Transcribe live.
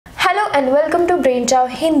And welcome to brain चाव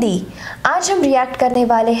हिंदी। आज हम रिएक्ट करने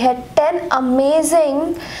वाले हैं 10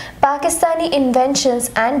 amazing Pakistani inventions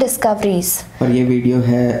and discoveries. और ये वीडियो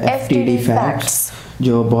है FTD फैक्ट्स,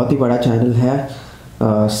 जो बहुत ही बड़ा चैनल है।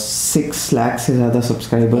 6 लाख से ज़्यादा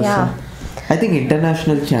सब्सक्राइबर्स हैं। आई थिंक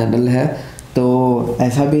इंटरनेशनल चैनल है, तो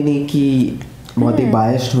ऐसा भी नहीं कि बहुत ही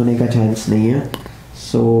बायस्ड होने का चांस नहीं है।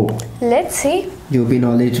 सो लेट्स सी, जो भी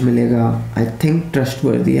नॉलेज मिलेगा आई थिंक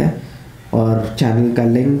ट्रस्टवर्दी है। और चैनल का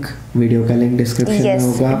लिंक, वीडियो का लिंक डिस्क्रिप्शन में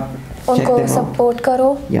होगा। उनको सपोर्ट करो।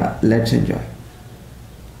 या let's enjoy.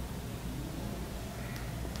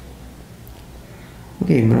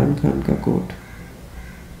 Okay, Imran Khan का coat,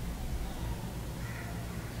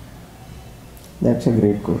 that's a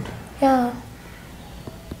great coat. या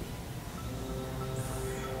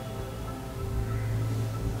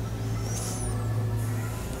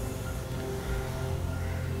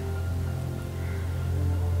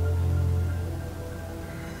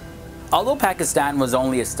Although Pakistan was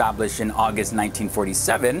only established in August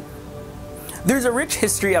 1947, there's a rich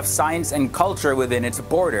history of science and culture within its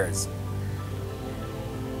borders.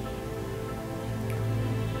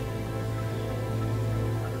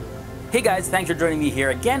 Hey guys, thanks for joining me here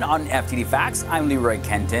again on FTD Facts. I'm Leroy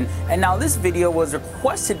Kenton, and now this video was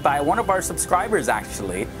requested by one of our subscribers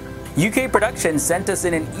actually. UK Productions sent us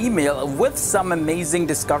in an email with some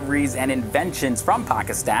amazing discoveries and inventions from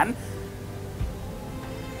Pakistan.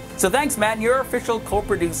 So thanks, man. You're official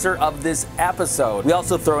co-producer of this episode. We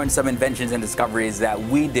also throw in some inventions and discoveries that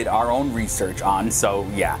we did our own research on, so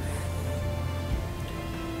yeah.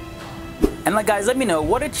 And like, guys, let me know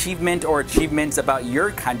what achievement or achievements about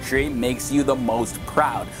your country makes you the most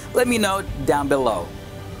proud. Let me know down below.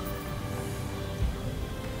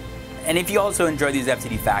 And if you also enjoy these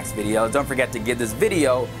FTD Facts videos, don't forget to give this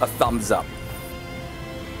video a thumbs up.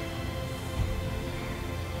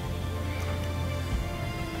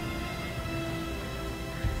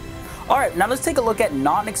 Alright, now let's take a look at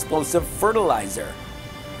non-explosive fertilizer.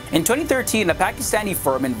 In 2013, a Pakistani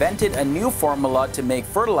firm invented a new formula to make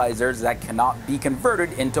fertilizers that cannot be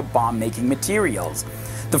converted into bomb-making materials.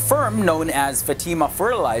 The firm, known as Fatima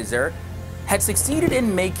Fertilizer, had succeeded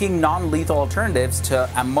in making non-lethal alternatives to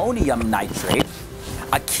ammonium nitrate,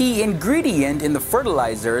 a key ingredient in the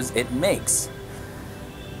fertilizers it makes.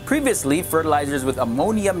 Previously, fertilizers with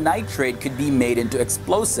ammonium nitrate could be made into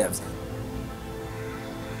explosives.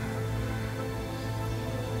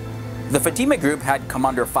 The Fatima Group had come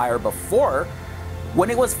under fire before when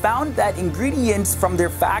it was found that ingredients from their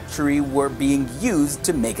factory were being used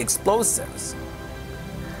to make explosives.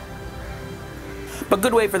 But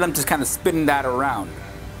good way for them to kind of spin that around.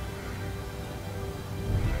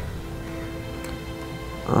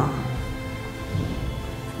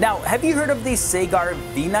 Now, have you heard of the Sagar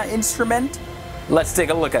Veena instrument? Let's take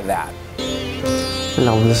a look at that.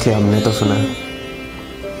 Obviously, हमने तो सुना है।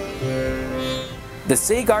 The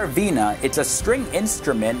Sagar Veena, it's a string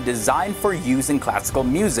instrument designed for use in classical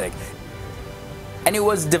music. And it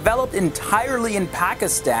was developed entirely in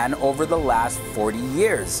Pakistan over the last 40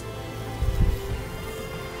 years.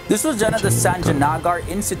 This was done at the Sanjanagar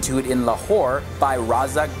Institute in Lahore by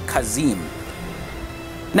Raza Kazim.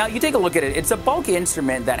 Now you take a look at it, it's a bulky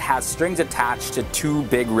instrument that has strings attached to 2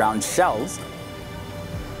 big round shells.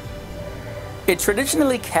 It's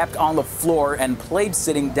traditionally kept on the floor and played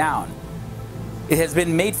sitting down. It has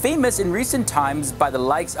been made famous in recent times by the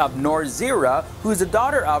likes of Noor Zira, who is the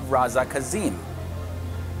daughter of Raza Kazim.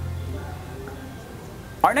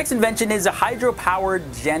 Our next invention is a hydro-powered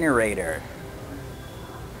generator.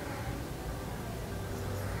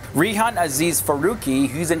 Rehan Aziz Faruqi,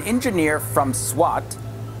 who's an engineer from Swat,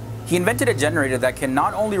 he invented a generator that can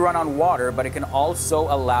not only run on water, but it can also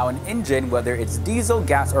allow an engine, whether it's diesel,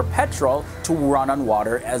 gas, or petrol, to run on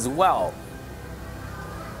water as well.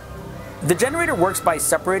 The generator works by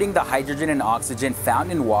separating the hydrogen and oxygen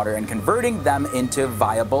found in water and converting them into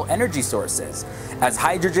viable energy sources. As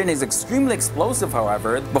hydrogen is extremely explosive,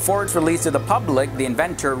 however, before it's released to the public, the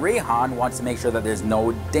inventor Rehan wants to make sure that there's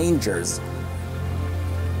no dangers.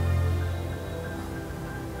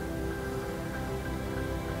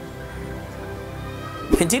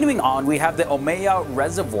 Continuing on, we have the Umayya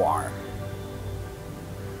Reservoir.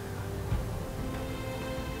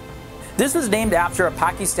 This was named after a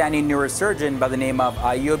Pakistani neurosurgeon by the name of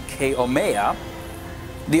Ayub K. Umayya.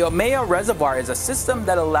 The Umayya Reservoir is a system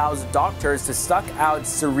that allows doctors to suck out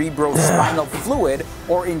cerebrospinal fluid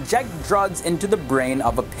or inject drugs into the brain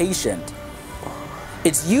of a patient.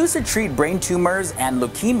 It's used to treat brain tumors and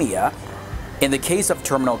leukemia. In the case of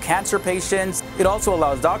terminal cancer patients, it also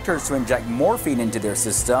allows doctors to inject morphine into their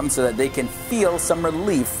system so that they can feel some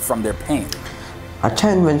relief from their pain. अच्छा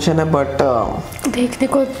invention है but देखने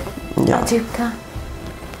को अजीब था.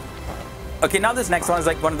 Okay, now this next one is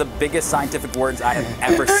like one of the biggest scientific words I have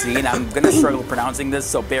ever seen. I'm gonna struggle pronouncing this,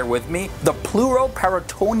 so bear with me. The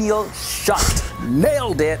pleuroperitoneal shunt.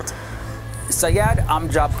 Nailed it! Syed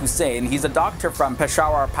Amjad Hussain, he's a doctor from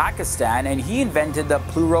Peshawar, Pakistan, and he invented the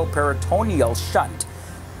pleuroperitoneal shunt.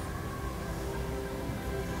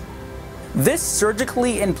 This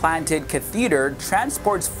surgically implanted catheter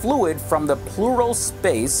transports fluid from the pleural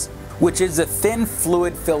space, which is a thin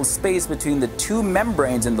fluid-filled space between the two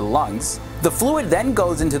membranes in the lungs. The fluid then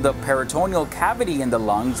goes into the peritoneal cavity in the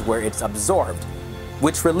lungs where it's absorbed,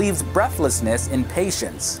 which relieves breathlessness in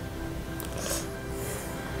patients.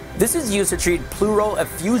 This is used to treat pleural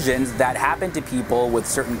effusions that happen to people with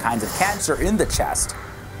certain kinds of cancer in the chest.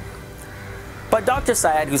 But Dr.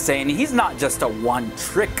 Syed Hussain, he's not just a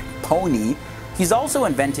one-trick pony. He's also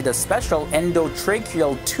invented a special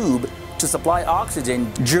endotracheal tube to supply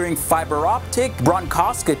oxygen during fiber optic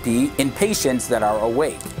bronchoscopy in patients that are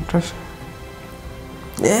awake.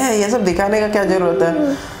 ये सब दिखाने का क्या जरूरत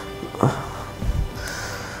है?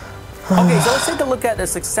 Okay, so let's take a look at a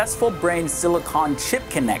successful brain silicon chip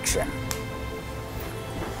connection.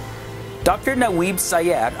 Dr. Naweeb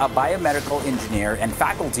Syed, a biomedical engineer and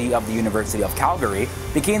faculty of the University of Calgary,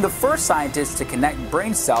 became the first scientist to connect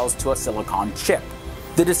brain cells to a silicon chip.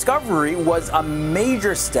 The discovery was a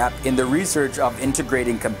major step in the research of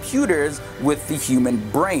integrating computers with the human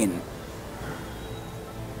brain.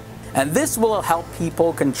 And this will help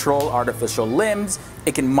people control artificial limbs.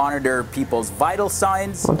 It can monitor people's vital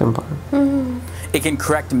signs. What important? It can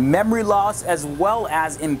correct memory loss as well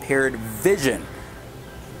as impaired vision.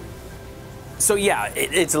 So yeah,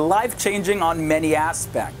 it's life-changing on many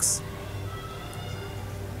aspects.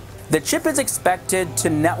 The chip is expected to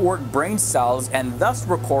network brain cells and thus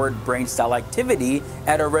record brain cell activity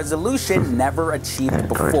at a resolution never achieved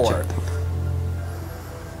before.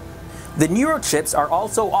 The neurochips are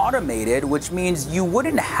also automated, which means you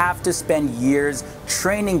wouldn't have to spend years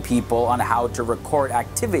training people on how to record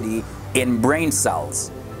activity in brain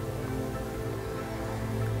cells.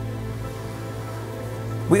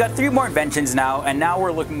 We got 3 more inventions now, and now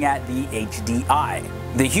we're looking at the HDI,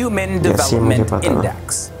 the Human Development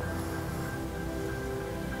Index.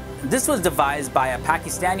 This was devised by a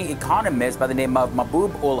Pakistani economist by the name of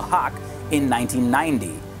Mahbub-ul-Haq in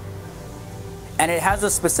 1990. And it has a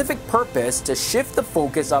specific purpose to shift the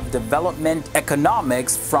focus of development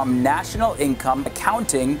economics from national income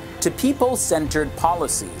accounting to people-centered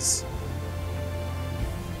policies.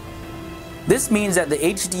 This means that the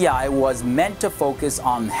HDI was meant to focus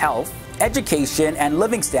on health, education, and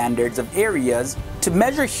living standards of areas to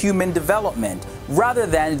measure human development rather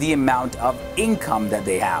than the amount of income that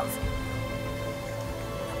they have.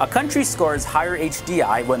 A country scores higher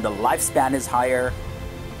HDI when the lifespan is higher,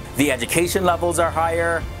 the education levels are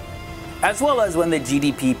higher, as well as when the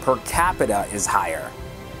GDP per capita is higher.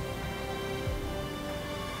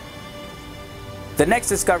 The next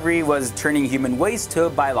discovery was turning human waste to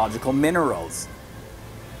biological minerals.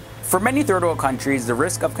 For many third world countries, the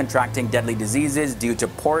risk of contracting deadly diseases due to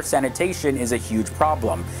poor sanitation is a huge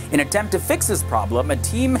problem. In an attempt to fix this problem, a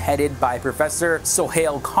team headed by Professor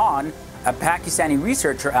Sohail Khan, a Pakistani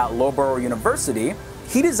researcher at Loughborough University,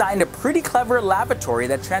 he designed a pretty clever laboratory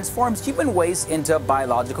that transforms human waste into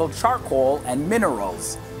biological charcoal and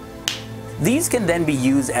minerals. These can then be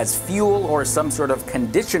used as fuel or some sort of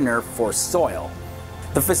conditioner for soil.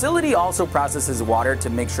 The facility also processes water to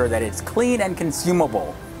make sure that it's clean and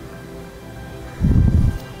consumable.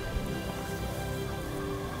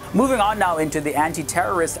 Moving on now into the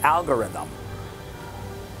anti-terrorist algorithm.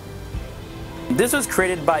 This was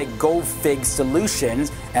created by GoFig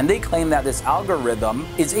Solutions, and they claim that this algorithm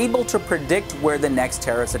is able to predict where the next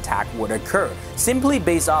terrorist attack would occur, simply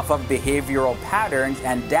based off of behavioral patterns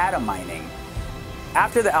and data mining.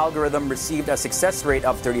 After the algorithm received a success rate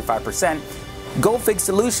of 35%, GoFig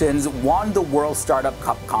Solutions won the World Startup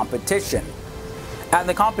Cup competition. At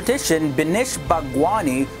the competition, Binish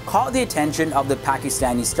Bhagwani caught the attention of the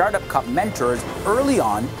Pakistani Startup Cup mentors early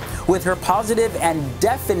on with her positive and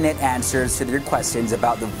definite answers to their questions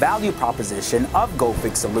about the value proposition of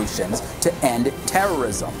GoFig Solutions to end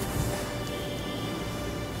terrorism.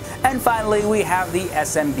 And finally, we have the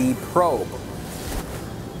SMB probe.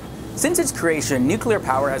 Since its creation, nuclear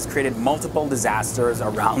power has created multiple disasters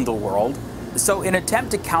around the world. So in an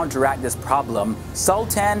attempt to counteract this problem,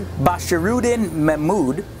 Sultan Bashiruddin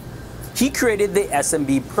Mahmud, he created the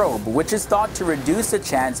SMB probe, which is thought to reduce the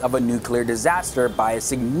chance of a nuclear disaster by a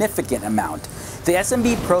significant amount. The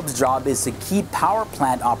SMB probe's job is to keep power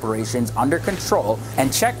plant operations under control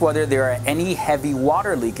and check whether there are any heavy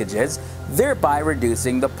water leakages. thereby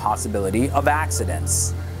reducing the possibility of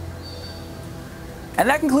accidents. And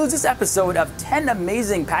that concludes this episode of 10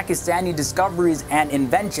 amazing Pakistani discoveries and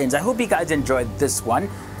inventions. I hope you guys enjoyed this one.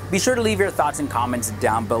 Be sure to leave your thoughts and comments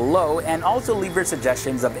down below, and also leave your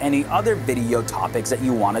suggestions of any other video topics that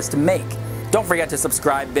you want us to make. Don't forget to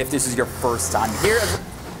subscribe if this is your first time here.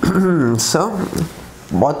 So,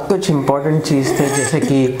 बहुत कुछ important चीज़ थे, जैसे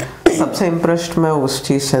कि सबसे impressed मैं उस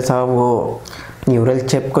चीज़ से था, वो न्यूरल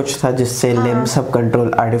चिप कुछ था जिससे लिम्स सब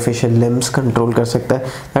कंट्रोल, आर्टिफिशियल लिम्स कंट्रोल कर सकता है.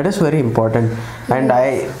 That is very important and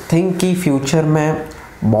I think कि फ्यूचर में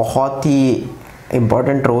बहुत ही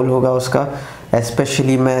इम्पोर्टेंट रोल होगा उसका.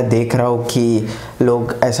 एस्पेशली मैं देख रहा हूँ कि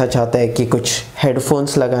लोग ऐसा चाहते हैं कि कुछ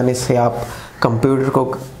हेडफोन्स लगाने से आप कंप्यूटर को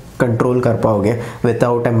कंट्रोल कर पाओगे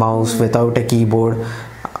without A mouse, without a keyboard.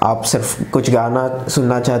 आप सिर्फ कुछ गाना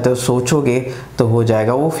सुनना चाहते हो, सोचोगे तो हो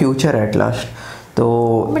जाएगा. वो फ्यूचर एट लास्ट. तो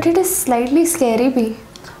but it is slightly scary भी.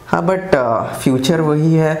 हाँ, बट फ्यूचर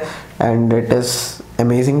वही है and it is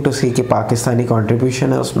amazing to सी कि पाकिस्तानी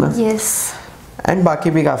कंट्रीब्यूशन है उसमें. यस. एंड बाकी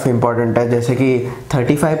भी काफ़ी इंपॉर्टेंट है, जैसे कि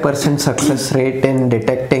 35% success rate in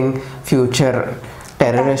detecting future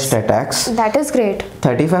terrorist attacks. That is great.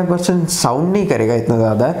 35% sound नहीं करेगा इतना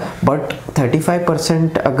ज़्यादा, बट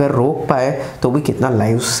 35% अगर रोक पाए तो भी कितना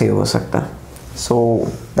लाइफ सेव हो सकता है. So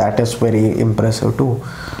that is very impressive to.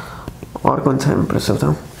 और कौन सा इम्प्रेसिव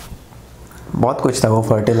था? बहुत कुछ था. वो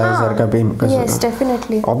फर्टिलाइजर का भी इम्प्रेसिव था. Yes,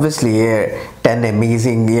 definitely. ऑब्वियसली ये 10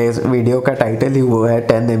 अमेजिंग, ये वीडियो का टाइटल ही वो है,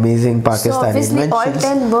 10 amazing Pakistani inventions. All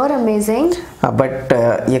 10 were amazing. हाँ, बट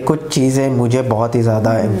ये कुछ चीज़ें मुझे बहुत ही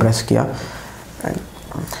ज़्यादा इम्प्रेस किया.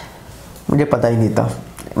 मुझे पता ही नहीं था,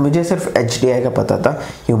 मुझे सिर्फ HDI का पता था,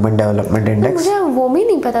 ह्यूमन डेवलपमेंट इंडेक्स. मुझे वो भी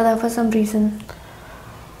नहीं पता था फॉर सम रीज़न.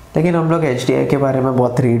 लेकिन हम लोग HDI के बारे में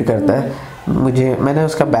बहुत रीड करता है. मैंने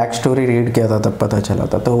उसका बैक स्टोरी रीड किया था, तब पता चला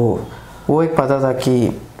था. तो वो एक पता था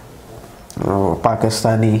कि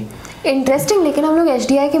पाकिस्तानी इंटरेस्टिंग. लेकिन हम लोग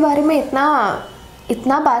HDI के बारे में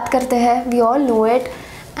इतना बात करते हैं, we all know it,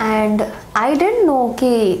 and I didn't know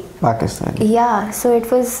कि पाकिस्तानी. या, सो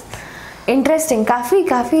इट वाज इंटरेस्टिंग.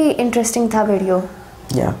 काफ़ी इंटरेस्टिंग था वीडियो.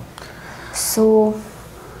 या, सो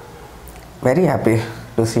वेरी हैप्पी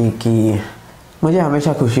टू सी कि मुझे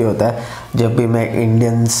हमेशा खुशी होता है जब भी मैं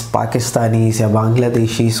इंडियंस, पाकिस्तानीज़ या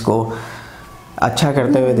बांग्लादेशीज़ को अच्छा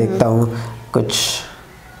करते हुए देखता हूँ. कुछ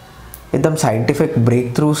एकदम साइंटिफिक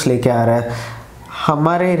ब्रेक थ्रूस लेके आ रहा है.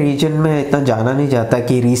 हमारे रीजन में इतना जाना नहीं जाता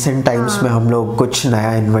कि रीसेंट टाइम्स में हम लोग कुछ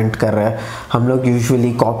नया इन्वेंट कर रहे हैं. हम लोग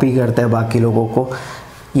यूजुअली कॉपी करते हैं बाकी लोगों को.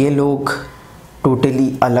 ये लोग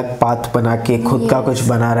टोटली अलग पाथ बना के खुद का कुछ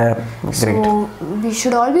बना रहा है. Great. We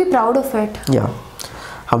should all be proud of it. या,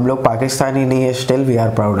 हम लोग पाकिस्तानी नहीं है, still we are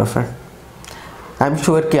proud of it. I am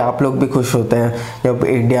sure कि आप लोग भी खुश होते हैं जब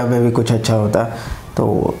इंडिया में भी कुछ अच्छा होता है.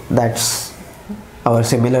 तो that's our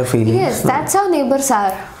similar feeling. Yes, that's how neighbours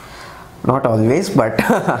are. Not always, but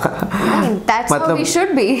that's how we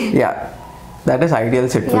should be. या, दैट इज आइडियल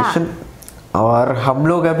सिचुएशन. और हम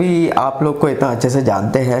लोग अभी आप लोग को इतना अच्छे से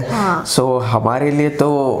जानते हैं. सो हमारे लिए तो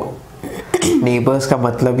नेबर्स का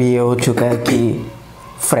मतलब ये हो चुका है कि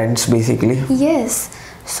friends basically. Yes,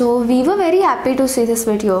 so we were very happy to see this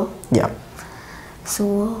video. या, सो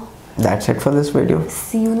that's it for this video.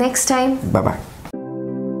 see you next time. Bye bye.